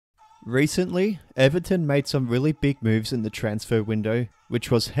Recently, Everton made some really big moves in the transfer window,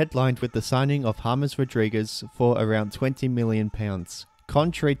 which was headlined with the signing of James Rodriguez for around £20 million.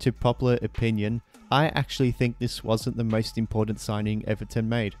 Contrary to popular opinion, I actually think this wasn't the most important signing Everton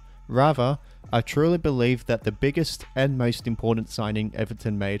made. Rather, I truly believe that the biggest and most important signing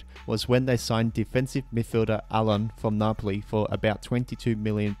Everton made was when they signed defensive midfielder Allan from Napoli for about £22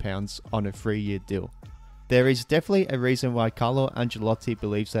 million on a 3-year deal. There is definitely a reason why Carlo Ancelotti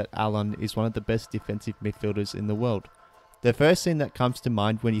believes that Allan is one of the best defensive midfielders in the world. The first thing that comes to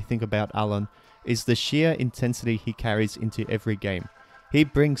mind when you think about Allan is the sheer intensity he carries into every game. He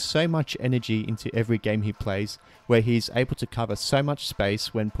brings so much energy into every game he plays, where he is able to cover so much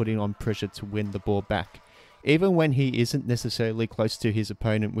space when putting on pressure to win the ball back. Even when he isn't necessarily close to his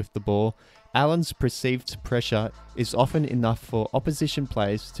opponent with the ball, Allan's perceived pressure is often enough for opposition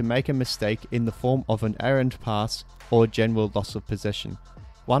players to make a mistake in the form of an errant pass or general loss of possession.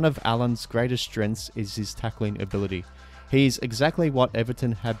 One of Allan's greatest strengths is his tackling ability. He is exactly what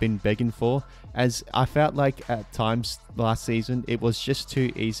Everton have been begging for, as I felt like at times last season it was just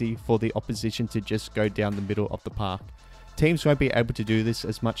too easy for the opposition to just go down the middle of the park. Teams won't be able to do this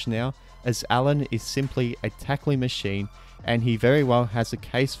as much now, as Allan is simply a tackling machine, and he very well has a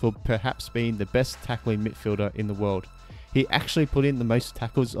case for perhaps being the best tackling midfielder in the world. He actually put in the most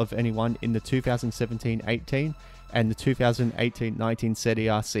tackles of anyone in the 2017-18 and the 2018-19 Serie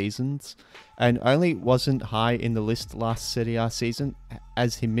A seasons, and only wasn't high in the list last Serie A season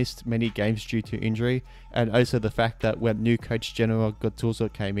as he missed many games due to injury, and also the fact that when new coach General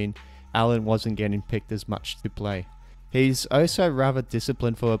Gattuso came in, Allan wasn't getting picked as much to play. He's also rather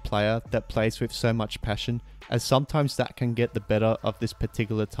disciplined for a player that plays with so much passion, as sometimes that can get the better of this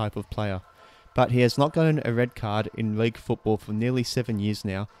particular type of player. But he has not gotten a red card in league football for nearly 7 years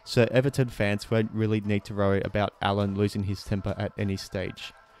now, so Everton fans won't really need to worry about Allan losing his temper at any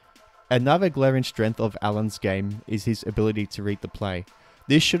stage. Another glaring strength of Allan's game is his ability to read the play.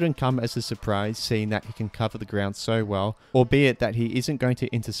 This shouldn't come as a surprise, seeing that he can cover the ground so well, albeit that he isn't going to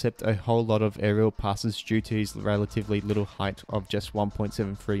intercept a whole lot of aerial passes due to his relatively little height of just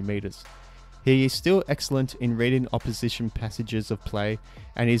 1.73 meters. He is still excellent in reading opposition passages of play,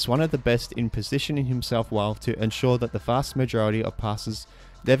 and is one of the best in positioning himself well to ensure that the vast majority of passes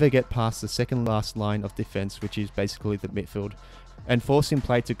never get past the second last line of defense, which is basically the midfield, and forcing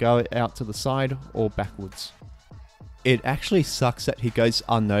play to go out to the side or backwards. It actually sucks that he goes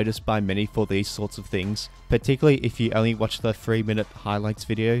unnoticed by many for these sorts of things, particularly if you only watch the 3-minute highlights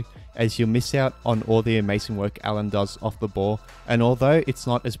video, as you'll miss out on all the amazing work Allan does off the ball, and although it's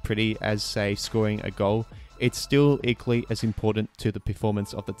not as pretty as, say, scoring a goal, it's still equally as important to the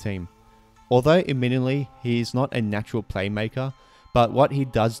performance of the team. Although admittedly he is not a natural playmaker, but what he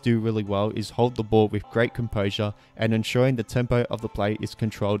does do really well is hold the ball with great composure and ensuring the tempo of the play is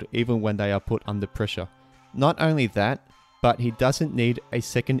controlled even when they are put under pressure. Not only that, but he doesn't need a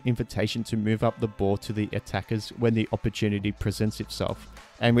second invitation to move up the ball to the attackers when the opportunity presents itself.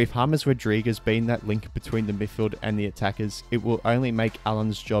 And with James Rodriguez being that link between the midfield and the attackers, it will only make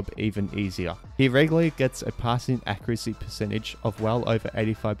Allan's job even easier. He regularly gets a passing accuracy percentage of well over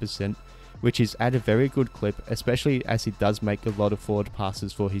 85%, which is at a very good clip, especially as he does make a lot of forward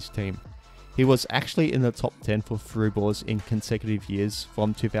passes for his team. He was actually in the top 10 for through balls in consecutive years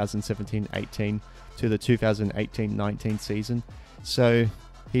from 2017-18 to the 2018-19 season, so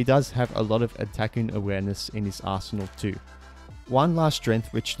he does have a lot of attacking awareness in his arsenal too. One last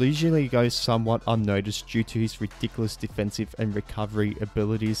strength which usually goes somewhat unnoticed due to his ridiculous defensive and recovery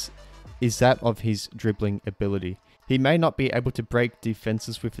abilities is that of his dribbling ability. He may not be able to break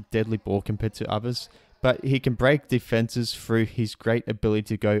defenses with a deadly ball compared to others, but he can break defenses through his great ability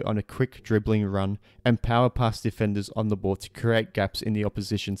to go on a quick dribbling run and power past defenders on the ball to create gaps in the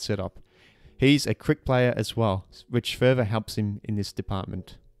opposition setup. He's a quick player as well, which further helps him in this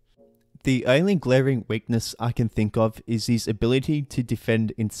department. The only glaring weakness I can think of is his ability to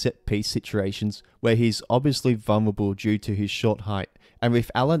defend in set-piece situations where he's obviously vulnerable due to his short height, and with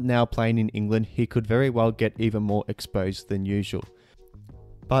Allan now playing in England, he could very well get even more exposed than usual.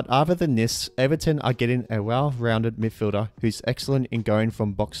 But other than this, Everton are getting a well-rounded midfielder who's excellent in going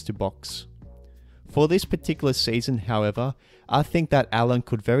from box to box. For this particular season, however, I think that Allan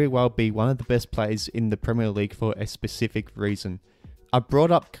could very well be one of the best players in the Premier League for a specific reason. I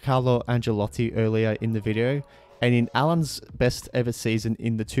brought up Carlo Ancelotti earlier in the video, and in Allan's best ever season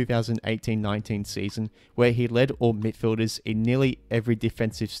in the 2018-19 season, where he led all midfielders in nearly every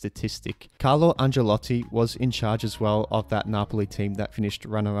defensive statistic, Carlo Ancelotti was in charge as well of that Napoli team that finished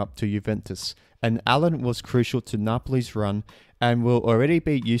runner-up to Juventus, and Allan was crucial to Napoli's run and will already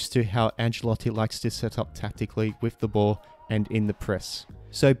be used to how Ancelotti likes to set up tactically with the ball and in the press.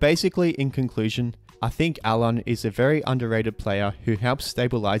 So basically, in conclusion, I think Allan is a very underrated player who helps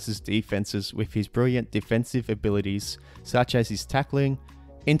stabilizes defenses with his brilliant defensive abilities such as his tackling,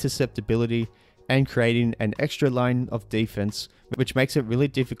 interceptability, and creating an extra line of defense, which makes it really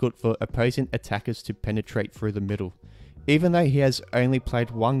difficult for opposing attackers to penetrate through the middle. Even though he has only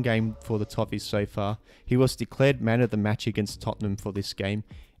played one game for the Toffees so far, he was declared man of the match against Tottenham for this game,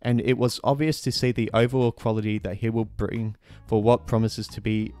 and it was obvious to see the overall quality that he will bring for what promises to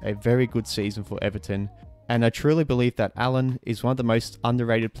be a very good season for Everton. And I truly believe that Allan is one of the most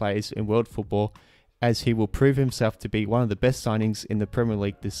underrated players in world football, as he will prove himself to be one of the best signings in the Premier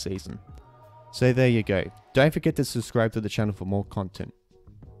League this season. So there you go. Don't forget to subscribe to the channel for more content.